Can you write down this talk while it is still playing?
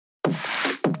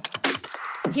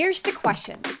Here's the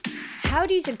question. How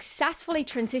do you successfully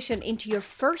transition into your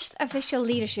first official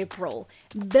leadership role,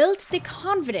 build the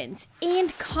confidence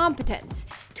and competence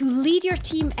to lead your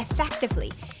team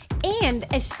effectively, and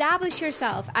establish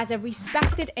yourself as a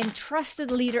respected and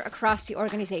trusted leader across the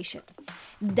organization?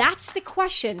 That's the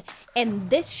question, and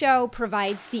this show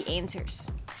provides the answers.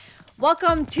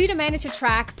 Welcome to the Manager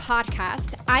Track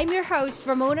podcast. I'm your host,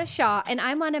 Ramona Shaw, and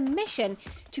I'm on a mission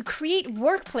to create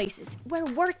workplaces where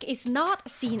work is not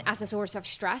seen as a source of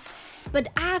stress, but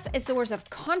as a source of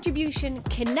contribution,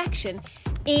 connection,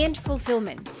 and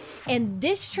fulfillment. And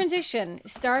this transition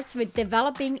starts with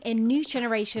developing a new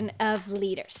generation of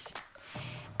leaders.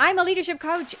 I'm a leadership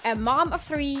coach, a mom of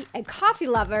 3, a coffee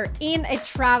lover, and a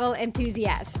travel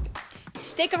enthusiast.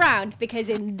 Stick around because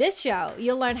in this show,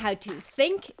 you'll learn how to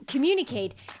think,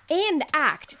 communicate, and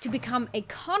act to become a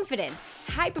confident,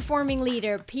 high-performing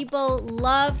leader people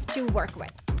love to work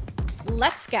with.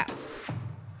 Let's go.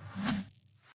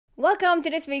 Welcome to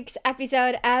this week's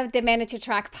episode of the Manager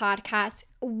Track podcast.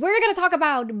 We're going to talk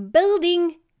about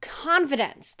building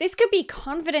confidence. This could be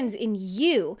confidence in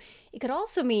you. It could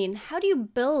also mean, how do you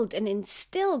build and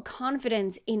instill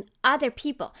confidence in other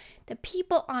people, the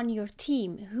people on your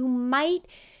team who might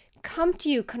come to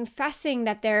you confessing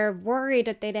that they're worried,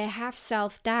 that they have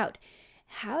self-doubt.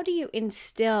 How do you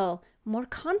instill more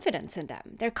confidence in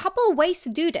them? There are a couple of ways to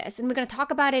do this, and we're going to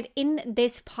talk about it in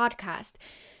this podcast,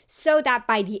 so that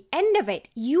by the end of it,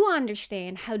 you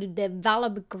understand how to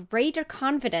develop greater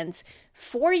confidence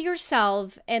for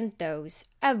yourself and those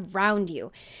around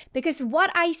you. Because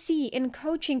what I see in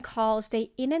coaching calls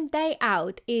day in and day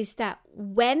out is that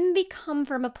when we come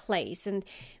from a place and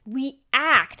we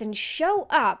act and show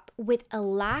up with a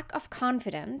lack of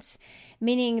confidence,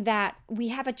 meaning that we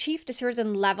have achieved a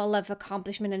certain level of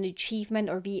accomplishment and achievement,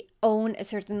 or we own a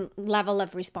certain level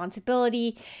of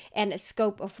responsibility and a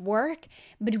scope of work,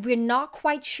 but we're not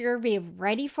quite sure we're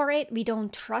ready for it, we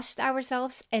don't trust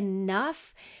ourselves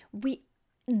enough, we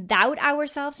doubt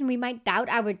ourselves, and we might doubt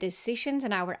our decisions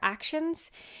and our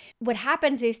actions. What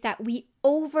happens is that we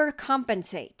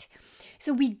overcompensate.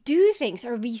 So we do things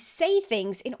or we say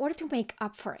things in order to make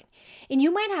up for it. And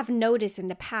you might have noticed in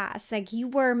the past, like you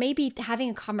were maybe having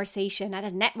a conversation at a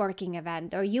networking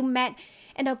event, or you met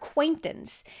an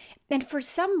acquaintance, and for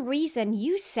some reason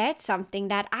you said something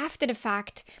that after the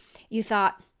fact you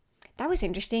thought, that was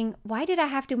interesting. Why did I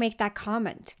have to make that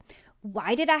comment?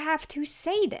 Why did I have to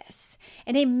say this?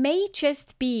 And it may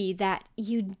just be that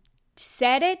you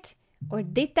said it or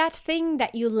did that thing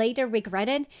that you later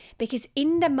regretted because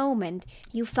in the moment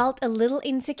you felt a little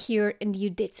insecure and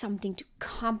you did something to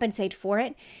compensate for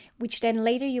it, which then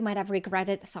later you might have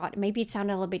regretted, thought maybe it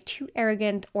sounded a little bit too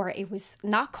arrogant, or it was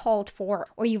not called for,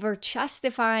 or you were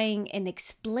justifying and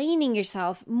explaining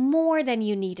yourself more than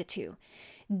you needed to.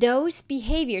 Those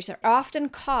behaviors are often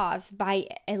caused by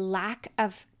a lack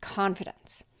of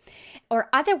confidence. Or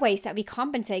other ways that we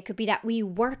compensate could be that we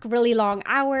work really long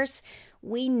hours,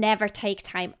 we never take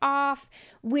time off,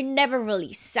 we're never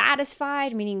really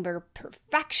satisfied, meaning we're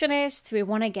perfectionists, we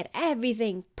want to get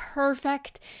everything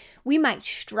perfect. We might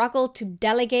struggle to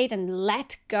delegate and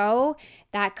let go.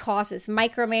 That causes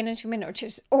micromanagement or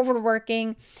just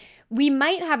overworking. We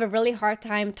might have a really hard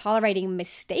time tolerating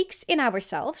mistakes in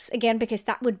ourselves, again, because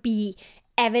that would be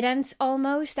evidence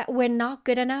almost that we're not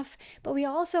good enough, but we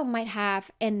also might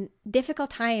have a difficult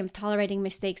time tolerating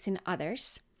mistakes in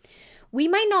others. We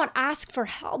might not ask for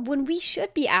help when we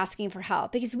should be asking for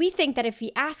help, because we think that if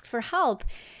we ask for help,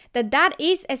 that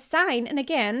is a sign, and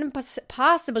again,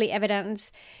 possibly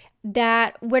evidence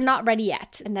that we're not ready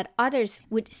yet, and that others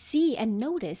would see and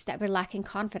notice that we're lacking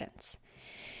confidence.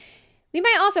 We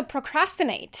might also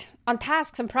procrastinate on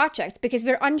tasks and projects because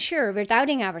we're unsure, we're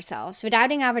doubting ourselves, we're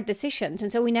doubting our decisions, and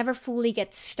so we never fully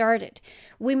get started.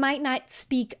 We might not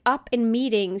speak up in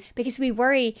meetings because we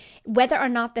worry whether or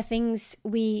not the things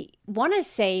we want to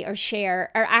say or share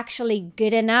are actually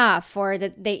good enough or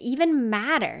that they even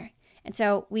matter. And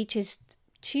so we just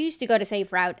choose to go the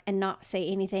safe route and not say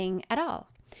anything at all.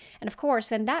 And of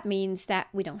course, and that means that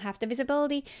we don't have the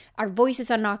visibility, our voices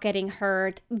are not getting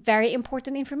heard, very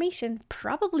important information,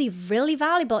 probably really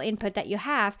valuable input that you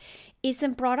have,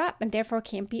 isn't brought up and therefore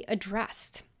can't be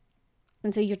addressed.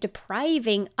 And so you're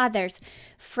depriving others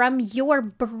from your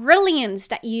brilliance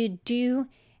that you do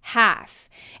have.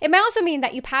 It may also mean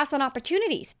that you pass on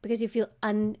opportunities because you feel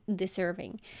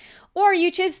undeserving. Or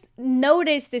you just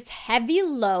notice this heavy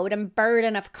load and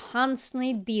burden of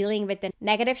constantly dealing with the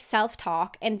negative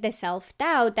self-talk and the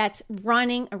self-doubt that's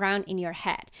running around in your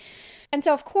head. And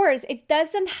so, of course, it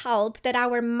doesn't help that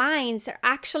our minds are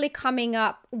actually coming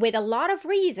up with a lot of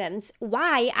reasons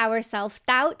why our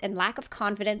self-doubt and lack of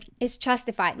confidence is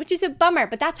justified, which is a bummer,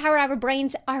 but that's how our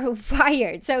brains are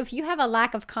wired. So if you have a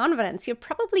lack of confidence, you're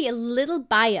probably a little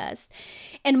biased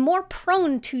and more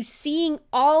prone to seeing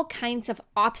all kinds of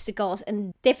obstacles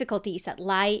and difficulties that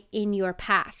lie in your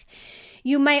path.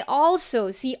 You may also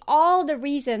see all the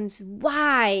reasons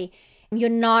why you're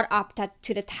not up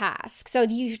to the task. So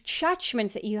the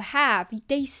judgments that you have,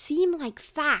 they seem like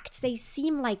facts. They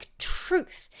seem like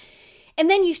truth. And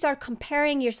then you start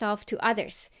comparing yourself to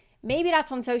others. Maybe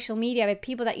that's on social media with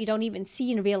people that you don't even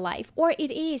see in real life. Or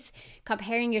it is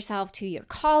comparing yourself to your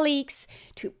colleagues,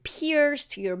 to peers,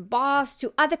 to your boss,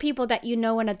 to other people that you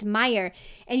know and admire.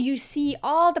 And you see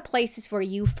all the places where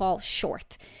you fall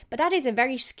short. But that is a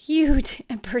very skewed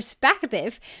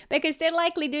perspective because they're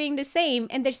likely doing the same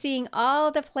and they're seeing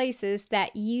all the places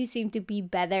that you seem to be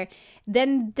better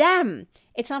than them.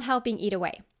 It's not helping either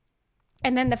way.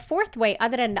 And then the fourth way,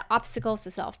 other than the obstacles, the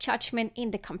self-judgment,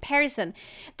 in the comparison,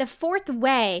 the fourth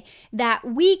way that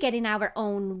we get in our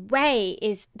own way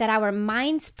is that our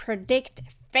minds predict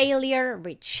failure,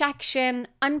 rejection,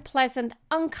 unpleasant,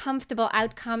 uncomfortable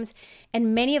outcomes,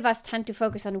 and many of us tend to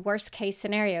focus on worst case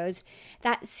scenarios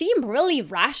that seem really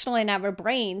rational in our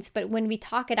brains, but when we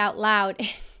talk it out loud,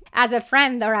 as a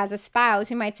friend or as a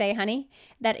spouse, you might say, honey,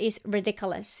 that is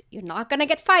ridiculous. You're not going to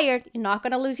get fired. You're not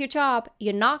going to lose your job.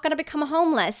 You're not going to become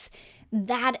homeless.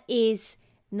 That is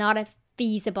not a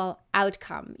feasible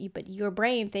outcome. But your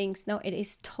brain thinks, no, it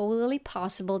is totally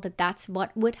possible that that's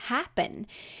what would happen.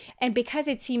 And because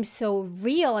it seems so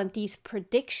real and these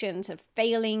predictions of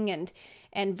failing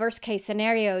and worst case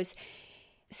scenarios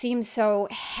seem so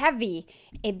heavy,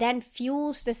 it then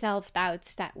fuels the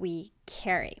self-doubts that we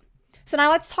carry. So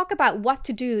now let's talk about what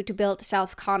to do to build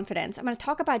self-confidence. I'm going to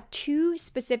talk about 2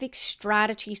 specific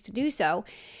strategies to do so.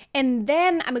 And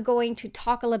then I'm going to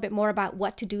talk a little bit more about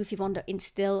what to do if you want to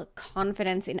instill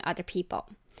confidence in other people.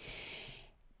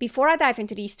 Before I dive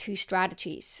into these 2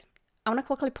 strategies, I want to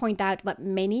quickly point out what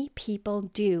many people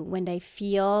do when they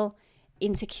feel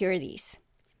insecurities.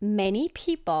 Many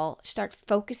people start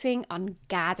focusing on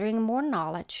gathering more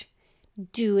knowledge,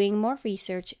 doing more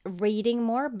research, reading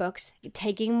more books,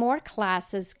 taking more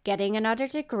classes, getting another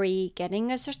degree,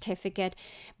 getting a certificate,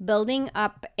 building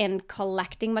up and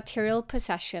collecting material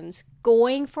possessions,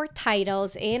 going for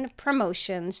titles and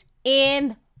promotions,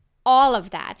 and all of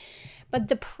that. But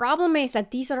the problem is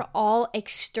that these are all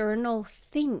external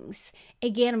things.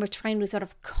 Again, we're trying to sort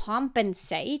of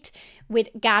compensate with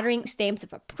gathering stamps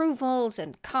of approvals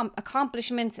and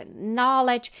accomplishments and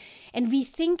knowledge. And we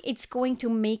think it's going to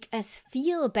make us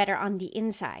feel better on the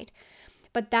inside.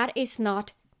 But that is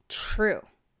not true.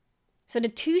 So the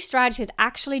 2 strategies that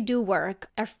actually do work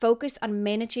are focused on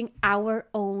managing our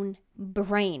own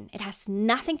brain. It has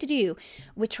nothing to do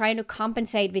with trying to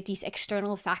compensate with these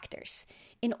external factors.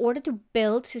 In order to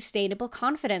build sustainable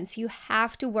confidence, you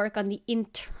have to work on the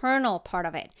internal part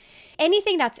of it.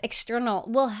 Anything that's external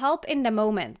will help in the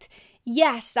moment.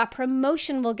 Yes, that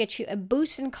promotion will get you a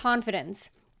boost in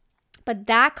confidence, but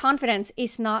that confidence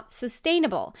is not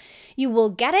sustainable. You will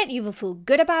get it, you will feel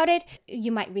good about it,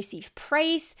 you might receive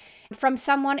praise from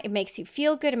someone, it makes you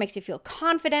feel good, it makes you feel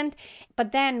confident,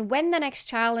 but then when the next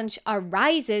challenge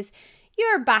arises,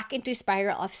 you're back into a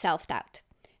spiral of self-doubt.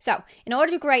 So, in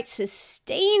order to create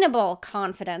sustainable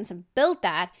confidence and build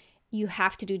that, you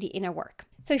have to do the inner work.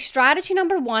 So, strategy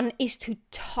number 1 is to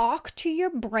talk to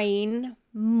your brain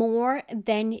more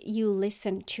than you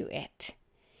listen to it.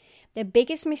 The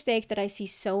biggest mistake that I see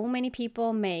so many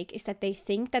people make is that they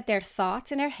think that their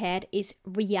thoughts in their head is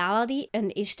reality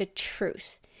and is the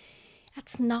truth.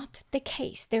 That's not the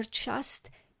case. They're just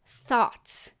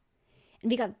thoughts. And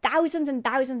we got thousands and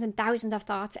thousands and thousands of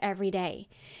thoughts every day.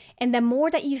 And the more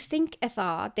that you think a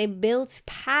thought, it builds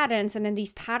patterns, and then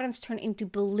these patterns turn into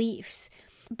beliefs.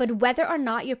 But whether or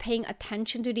not you're paying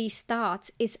attention to these thoughts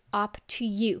is up to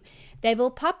you. They will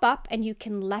pop up and you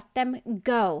can let them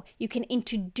go. You can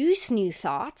introduce new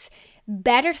thoughts,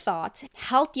 better thoughts,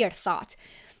 healthier thoughts,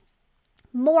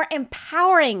 more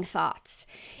empowering thoughts.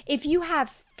 If you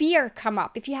have fear come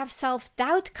up, if you have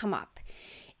self-doubt come up,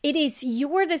 it is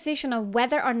your decision of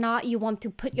whether or not you want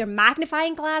to put your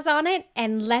magnifying glass on it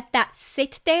and let that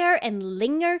sit there and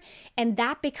linger and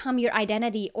that become your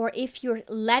identity, or if you're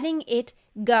letting it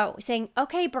go, saying,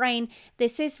 okay, brain,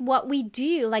 this is what we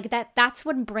do. Like that's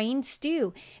what brains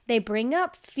do. They bring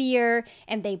up fear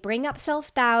and they bring up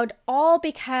self-doubt, all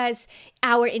because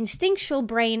our instinctual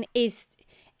brain is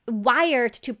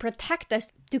wired to protect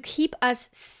us, to keep us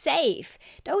safe.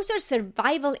 Those are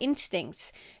survival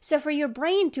instincts. So for your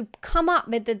brain to come up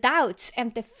with the doubts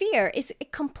and the fear is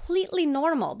completely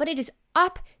normal, but it is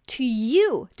up to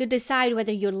you to decide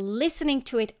whether you're listening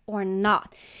to it or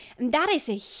not. And that is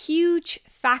a huge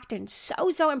factor and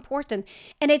so important.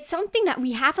 And it's something that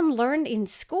we haven't learned in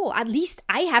school. At least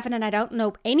I haven't, and I don't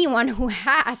know anyone who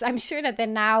has. I'm sure that there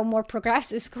are now more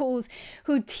progressive schools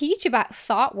who teach about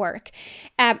thought work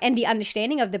and the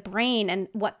understanding of the brain and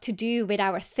what to do with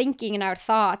our thinking and our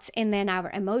thoughts and then our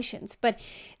emotions. But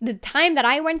the time that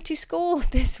I went to school,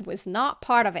 this was not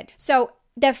part of it. So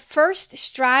the first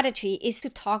strategy is to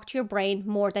talk to your brain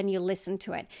more than you listen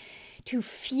to it, to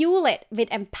fuel it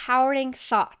with empowering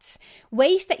thoughts.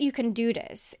 Ways that you can do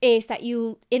this is that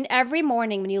you, in every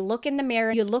morning when you look in the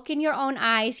mirror, you look in your own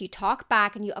eyes, you talk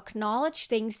back and you acknowledge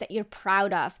things that you're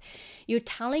proud of. You're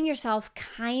telling yourself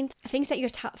kind things that your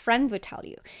friend would tell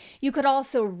you. You could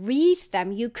also read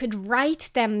them. You could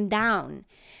write them down.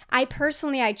 I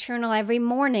journal every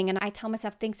morning and I tell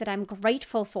myself things that I'm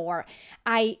grateful for.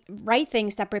 I write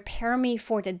things that prepare me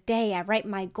for the day. I write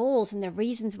my goals and the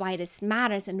reasons why this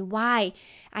matters and why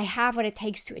I have what it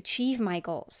takes to achieve my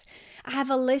goals. I have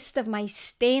a list of my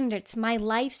standards, my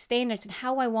life standards, and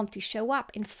how I want to show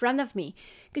up in front of me,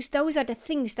 because those are the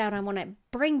things that I want to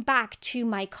bring back to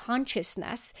my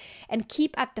consciousness and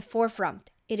keep at the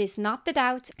forefront. It is not the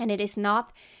doubt and it is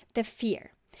not the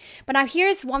fear. But now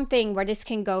here's one thing where this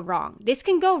can go wrong. This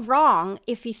can go wrong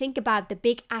if you think about the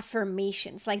big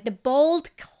affirmations, like the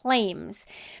bold claims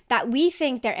that we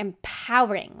think they're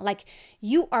empowering, like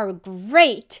you are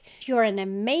great, you're an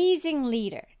amazing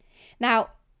leader. Now,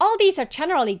 all these are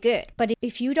generally good, but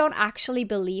if you don't actually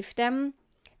believe them,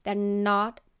 they're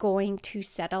not going to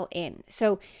settle in.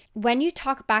 So when you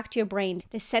talk back to your brain,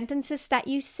 the sentences that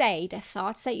you say, the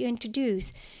thoughts that you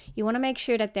introduce, you want to make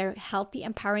sure that they're healthy,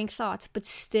 empowering thoughts, but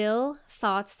still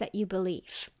thoughts that you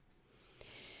believe.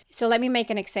 So let me make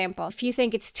an example. If you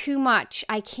think it's too much,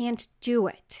 I can't do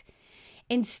it.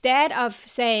 Instead of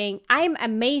saying, I'm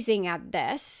amazing at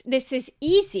this is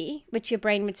easy, which your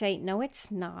brain would say, no, it's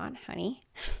not, honey.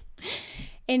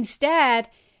 Instead,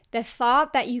 the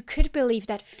thought that you could believe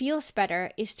that feels better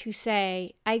is to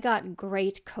say, I got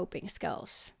great coping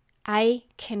skills. I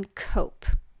can cope.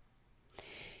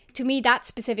 To me, that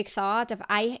specific thought of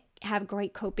I have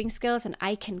great coping skills and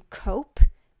I can cope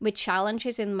with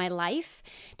challenges in my life,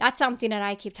 that's something that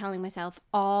I keep telling myself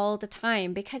all the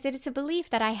time because it is a belief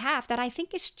that I have that I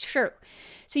think is true.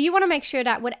 So you want to make sure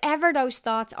that whatever those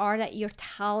thoughts are that you're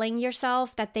telling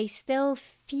yourself, that they still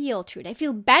feel true. They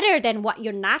feel better than what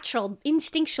your natural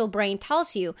instinctual brain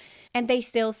tells you, and they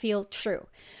still feel true.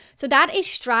 So that is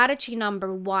strategy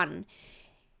number 1.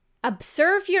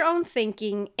 Observe your own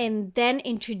thinking and then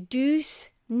introduce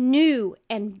new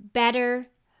and better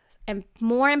and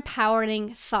more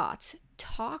empowering thoughts.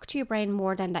 Talk to your brain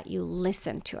more than that you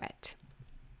listen to it.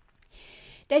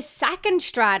 The second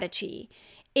strategy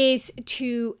is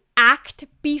to act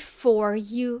before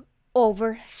you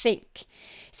overthink.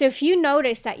 So if you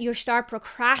notice that you start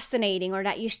procrastinating or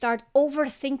that you start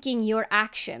overthinking your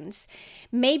actions,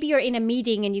 maybe you're in a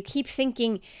meeting and you keep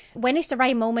thinking, when is the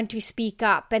right moment to speak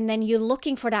up? And then you're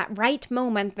looking for that right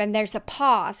moment when there's a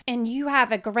pause and you have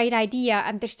a great idea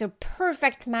and there's the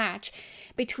perfect match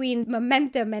between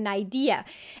momentum and idea.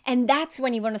 And that's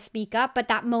when you want to speak up, but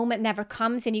that moment never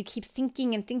comes and you keep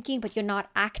thinking and thinking, but you're not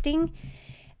acting.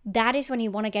 That is when you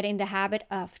want to get in the habit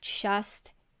of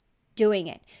just doing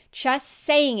it, just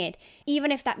saying it,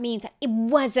 even if that means that it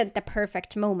wasn't the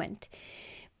perfect moment.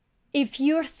 If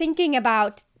you're thinking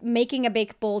about making a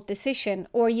big, bold decision,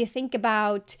 or you think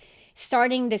about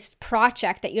starting this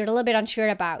project that you're a little bit unsure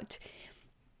about,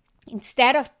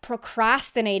 instead of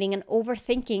procrastinating and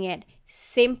overthinking it,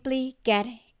 simply get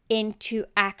into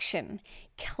action.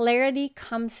 Clarity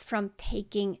comes from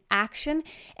taking action.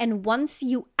 And once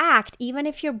you act, even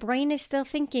if your brain is still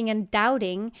thinking and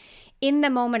doubting, in the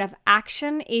moment of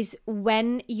action is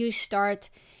when you start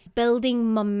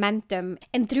building momentum.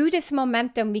 And through this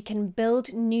momentum, we can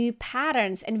build new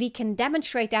patterns and we can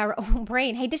demonstrate to our own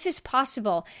brain, hey, this is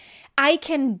possible. I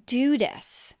can do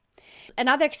this.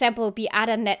 Another example would be at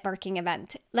a networking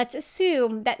event. Let's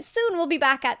assume that soon we'll be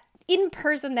back at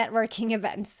in-person networking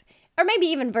events, or maybe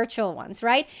even virtual ones,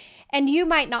 right? And you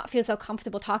might not feel so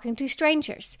comfortable talking to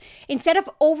strangers. Instead of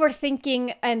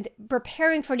overthinking and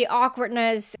preparing for the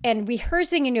awkwardness and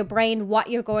rehearsing in your brain what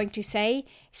you're going to say,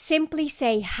 simply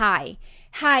say hi.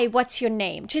 Hi, what's your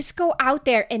name? Just go out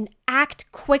there and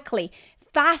act quickly,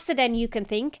 faster than you can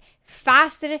think,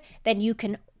 faster than you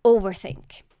can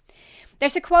overthink.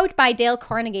 There's a quote by Dale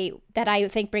Carnegie that I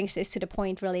think brings this to the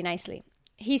point really nicely.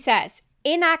 He says,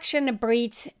 "Inaction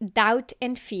breeds doubt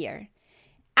and fear.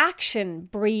 Action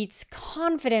breeds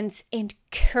confidence and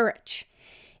courage.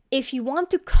 If you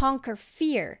want to conquer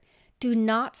fear, do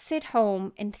not sit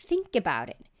home and think about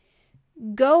it.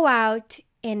 Go out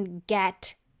and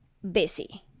get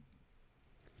busy."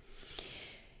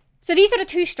 So these are the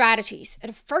two strategies.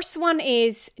 The first one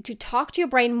is to talk to your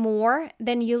brain more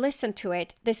than you listen to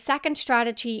it. The second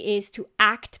strategy is to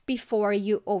act before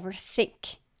you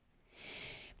overthink.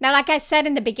 Now, like I said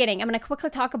in the beginning, I'm going to quickly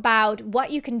talk about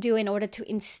what you can do in order to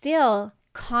instill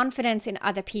confidence in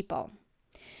other people.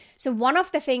 So one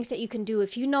of the things that you can do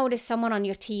if you notice someone on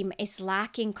your team is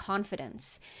lacking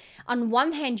confidence, on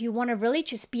one hand, you want to really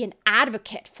just be an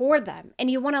advocate for them, and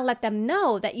you want to let them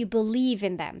know that you believe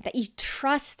in them, that you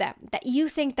trust them, that you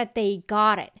think that they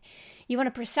got it. You want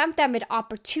to present them with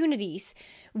opportunities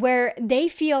where they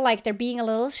feel like they're being a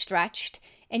little stretched,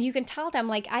 and you can tell them,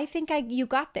 like, I think you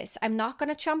got this. I'm not going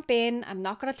to jump in. I'm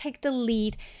not going to take the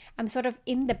lead. I'm sort of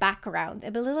in the background.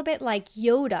 I'm a little bit like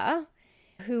Yoda,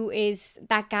 who is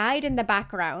that guide in the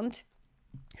background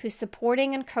who's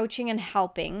supporting and coaching and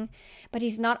helping, but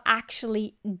he's not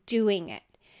actually doing it.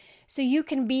 So you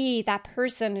can be that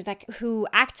person who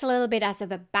acts a little bit as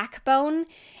of a backbone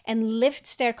and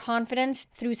lifts their confidence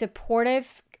through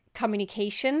supportive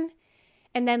communication,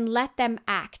 and then let them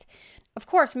act. Of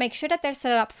course, make sure that they're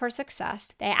set up for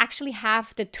success. They actually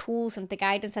have the tools and the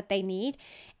guidance that they need,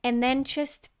 and then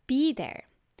just be there.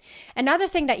 Another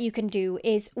thing that you can do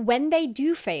is when they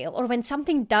do fail or when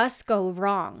something does go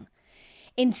wrong,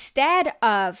 instead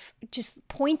of just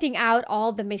pointing out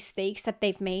all the mistakes that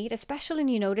they've made, especially when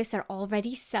you notice they're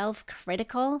already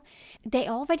self-critical, they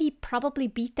already probably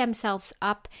beat themselves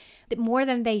up more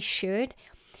than they should.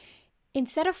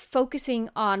 Instead of focusing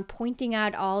on pointing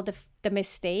out all the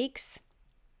mistakes,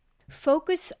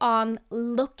 focus on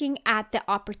looking at the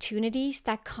opportunities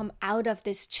that come out of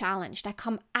this challenge, that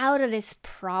come out of this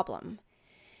problem.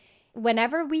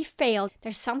 Whenever we fail,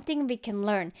 there's something we can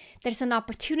learn. There's an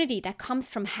opportunity that comes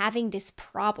from having this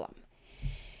problem.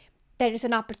 There's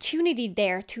an opportunity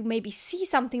there to maybe see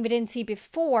something we didn't see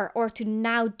before, or to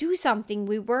now do something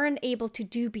we weren't able to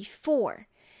do before.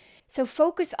 So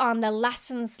focus on the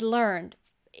lessons learned.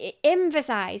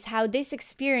 Emphasize how this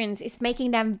experience is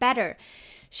making them better,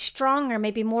 stronger,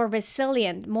 maybe more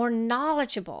resilient, more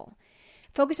knowledgeable.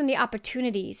 Focus on the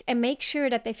opportunities and make sure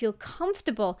that they feel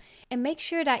comfortable, and make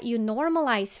sure that you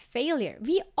normalize failure.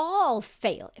 We all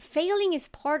fail. Failing is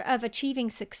part of achieving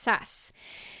success.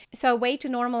 So a way to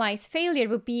normalize failure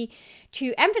would be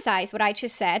to emphasize what I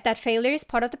just said, that failure is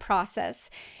part of the process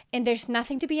and there's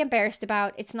nothing to be embarrassed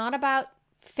about. It's not about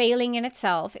failing in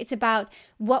itself. It's about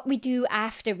what we do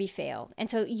after we fail. And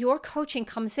so your coaching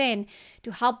comes in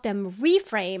to help them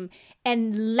reframe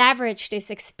and leverage this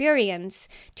experience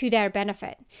to their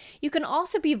benefit. You can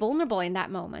also be vulnerable in that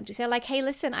moment to say, like, hey,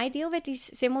 listen, I deal with these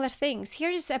similar things.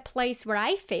 Here's a place where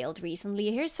I failed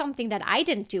recently. Here's something that I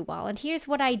didn't do well. And here's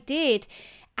what I did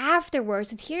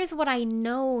afterwards. And here's what I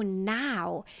know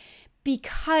now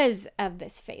because of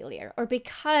this failure or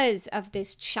because of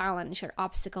this challenge or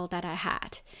obstacle that I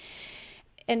had.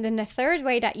 And then the third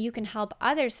way that you can help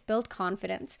others build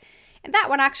confidence, and that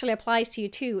one actually applies to you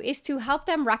too, is to help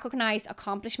them recognize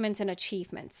accomplishments and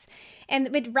achievements. And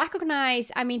with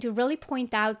recognize, I mean to really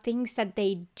point out things that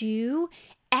they do,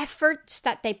 efforts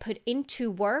that they put into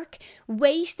work,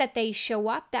 ways that they show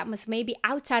up that was maybe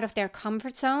outside of their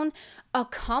comfort zone,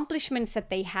 accomplishments that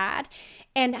they had,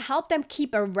 and help them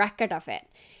keep a record of it.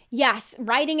 Yes,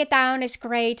 writing it down is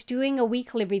great. Doing a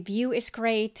weekly review is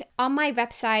great. On my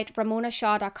website,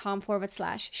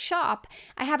 ramonashaw.com/shop,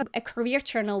 I have a career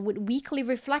journal with weekly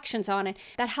reflections on it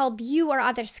that help you or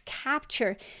others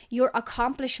capture your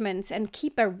accomplishments and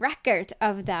keep a record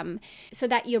of them so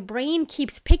that your brain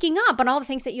keeps picking up on all the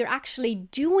things that you're actually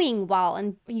doing well,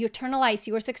 and you internalize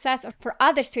your success, or for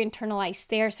others to internalize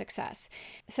their success.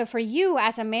 So for you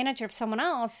as a manager of someone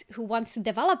else who wants to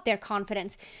develop their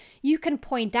confidence, you can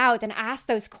point out and ask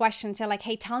those questions. They're like,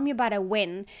 hey, tell me about a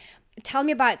win. Tell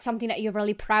me about something that you're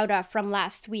really proud of from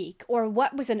last week, or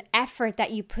what was an effort that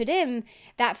you put in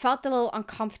that felt a little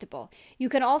uncomfortable. You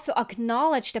can also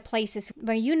acknowledge the places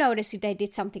where you noticed they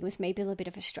did something was maybe a little bit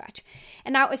of a stretch.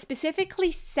 And now I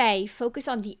specifically say focus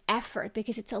on the effort,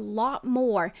 because it's a lot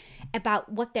more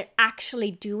about what they're actually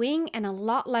doing and a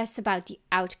lot less about the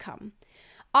outcome.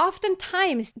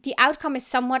 Oftentimes, the outcome is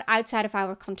somewhat outside of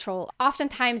our control.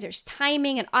 Oftentimes, there's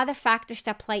timing and other factors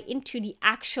that play into the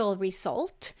actual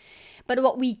result. But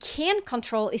what we can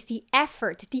control is the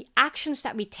effort, the actions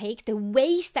that we take, the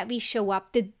ways that we show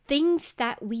up, the things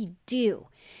that we do.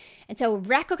 And so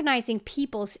recognizing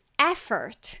people's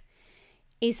effort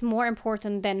is more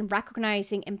important than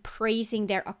recognizing and praising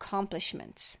their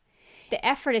accomplishments. The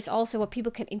effort is also what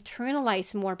people can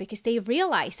internalize more because they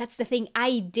realize that's the thing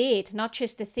I did, not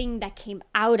just the thing that came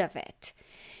out of it.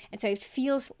 And so it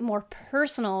feels more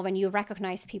personal when you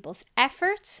recognize people's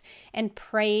efforts and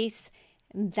praise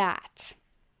that.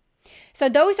 So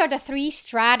those are the 3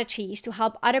 strategies to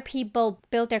help other people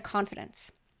build their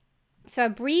confidence. So a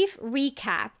brief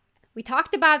recap. We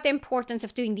talked about the importance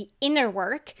of doing the inner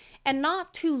work and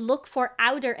not to look for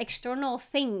outer external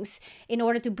things in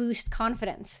order to boost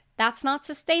confidence. That's not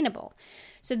sustainable.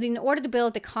 So in order to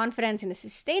build the confidence in a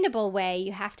sustainable way,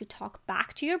 you have to talk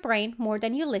back to your brain more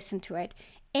than you listen to it,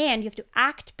 and you have to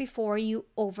act before you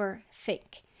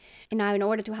overthink. And now, in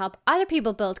order to help other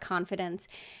people build confidence,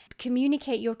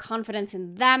 communicate your confidence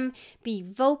in them, be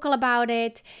vocal about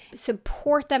it,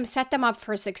 support them, set them up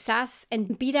for success,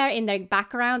 and be there in their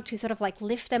background to sort of like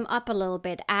lift them up a little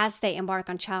bit as they embark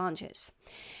on challenges.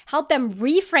 Help them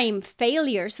reframe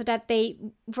failure so that they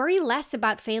worry less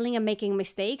about failing and making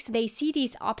mistakes. They see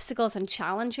these obstacles and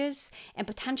challenges and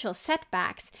potential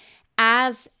setbacks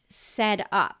as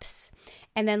setups.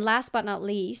 And then last but not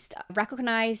least,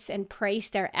 recognize and praise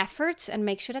their efforts and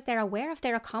make sure that they're aware of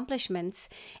their accomplishments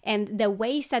and the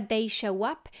ways that they show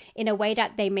up in a way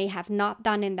that they may have not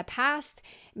done in the past.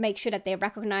 Make sure that they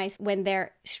recognize when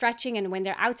they're stretching and when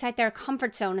they're outside their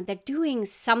comfort zone and they're doing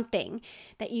something,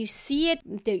 that you see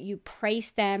it, that you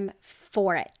praise them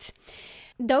for it.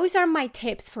 Those are my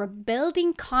tips for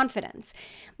building confidence.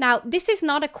 Now, this is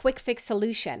not a quick fix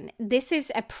solution. This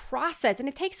is a process and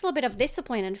it takes a little bit of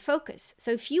discipline and focus. So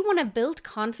if you want to build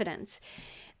confidence,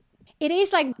 it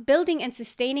is like building and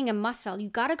sustaining a muscle. You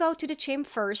got to go to the gym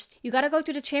first. You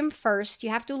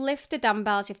have to lift the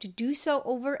dumbbells. You have to do so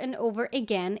over and over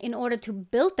again in order to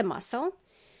build the muscle,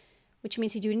 which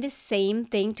means you're doing the same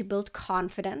thing to build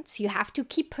confidence. You have to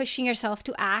keep pushing yourself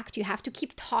to act. You have to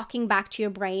keep talking back to your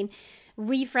brain,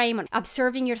 reframe and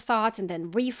observing your thoughts, and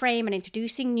then reframe and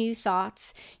introducing new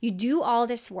thoughts. You do all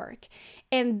this work.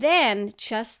 And then,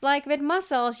 just like with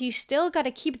muscles, you still got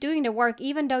to keep doing the work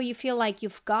even though you feel like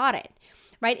you've got it.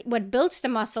 Right? What builds the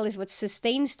muscle is what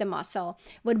sustains the muscle.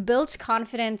 What builds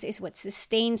confidence is what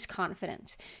sustains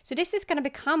confidence. So this is going to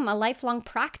become a lifelong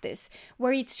practice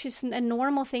where it's just a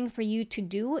normal thing for you to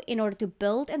do in order to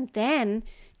build and then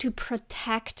to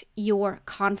protect your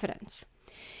confidence.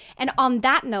 And on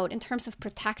that note, in terms of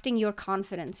protecting your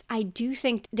confidence, I do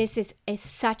think this is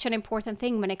such an important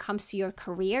thing when it comes to your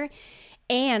career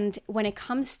and when it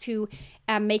comes to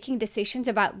making decisions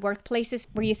about workplaces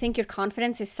where you think your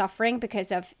confidence is suffering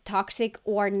because of toxic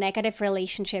or negative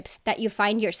relationships that you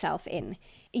find yourself in.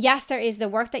 Yes, there is the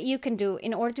work that you can do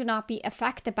in order to not be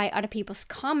affected by other people's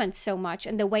comments so much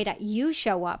and the way that you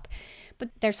show up. But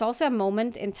there's also a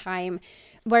moment in time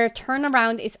where a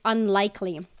turnaround is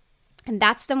unlikely. And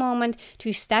that's the moment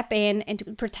to step in and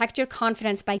to protect your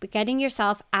confidence by getting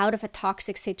yourself out of a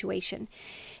toxic situation.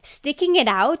 Sticking it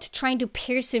out, trying to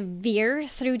persevere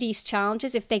through these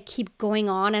challenges if they keep going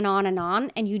on and on and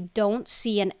on, and you don't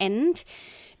see an end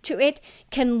to it,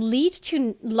 can lead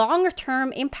to longer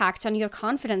term impacts on your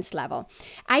confidence level.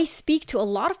 I speak to a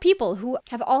lot of people who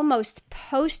have almost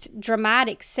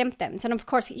post-traumatic symptoms. And of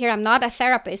course, here I'm not a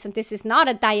therapist and this is not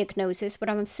a diagnosis. What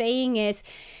I'm saying is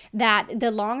that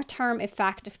the long-term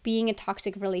effect of being in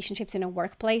toxic relationships in a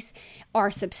workplace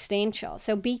are substantial.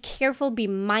 So be careful, be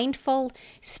mindful,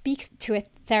 speak to a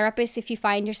therapist if you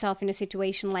find yourself in a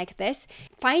situation like this.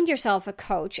 Find yourself a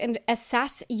coach and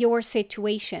assess your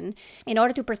situation in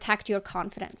order to protect your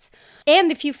confidence.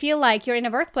 And if you feel like you're in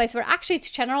a workplace where actually it's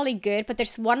generally good, but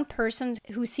there's one person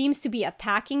who seems to be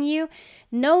attacking you,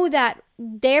 know that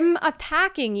them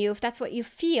attacking you, if that's what you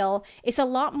feel, is a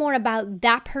lot more about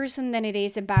that person than it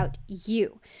is about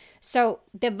you. So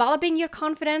developing your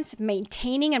confidence,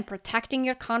 maintaining and protecting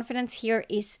your confidence here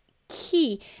is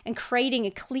key, and creating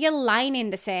a clear line in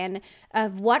the sand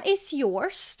of what is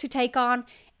yours to take on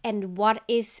and what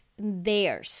is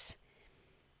theirs.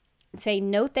 Say,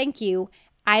 no, thank you.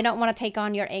 I don't want to take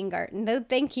on your anger. No,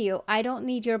 thank you. I don't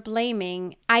need your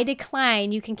blaming. I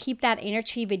decline. You can keep that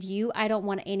energy with you. I don't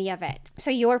want any of it.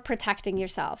 So you're protecting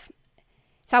yourself.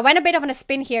 So I went a bit on a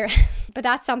spin here, but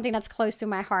that's something that's close to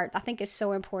my heart. I think is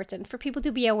so important for people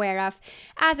to be aware of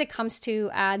as it comes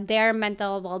to their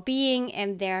mental well-being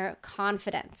and their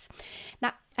confidence.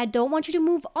 Now, I don't want you to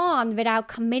move on without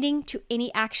committing to any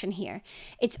action here.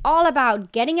 It's all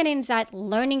about getting an insight,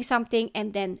 learning something,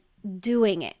 and then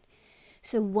doing it.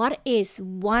 So what is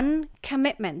one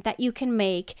commitment that you can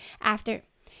make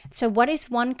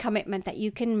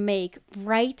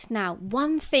right now?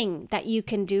 One thing that you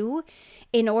can do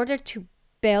in order to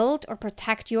build or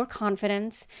protect your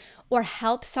confidence or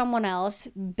help someone else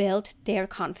build their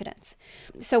confidence.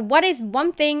 So what is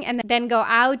one thing, and then go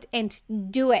out and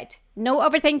do it. No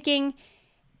overthinking,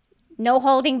 no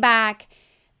holding back,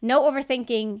 no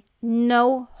overthinking,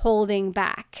 no holding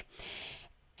back.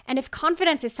 And if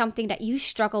confidence is something that you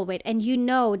struggle with and you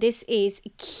know this is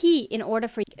key in order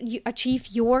for you to achieve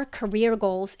your career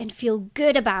goals and feel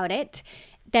good about it,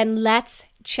 then let's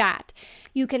chat.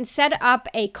 You can set up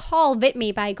a call with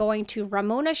me by going to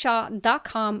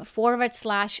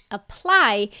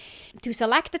ramonashaw.com/apply to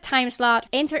select the time slot,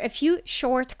 enter a few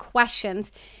short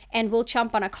questions, and we'll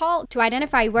jump on a call to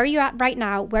identify where you're at right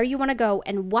now, where you want to go,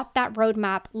 and what that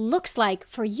roadmap looks like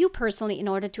for you personally in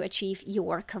order to achieve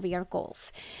your career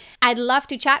goals. I'd love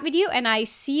to chat with you, and I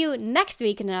see you next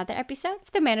week in another episode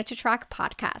of the Manager Track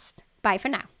podcast. Bye for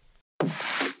now.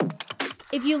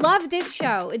 If you love this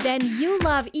show, then you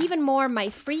love even more my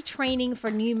free training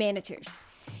for new managers.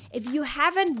 If you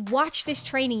haven't watched this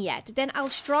training yet, then I'll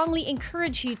strongly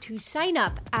encourage you to sign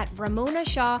up at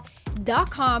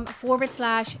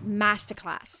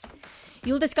ramonashaw.com/masterclass.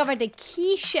 You'll discover the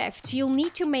key shifts you'll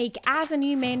need to make as a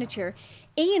new manager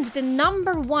and the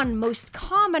number one most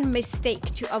common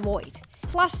mistake to avoid.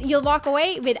 Plus, you'll walk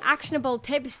away with actionable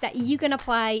tips that you can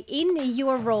apply in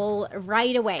your role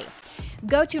right away.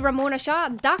 Go to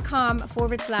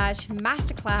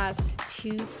ramonashaw.com/masterclass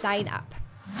to sign up.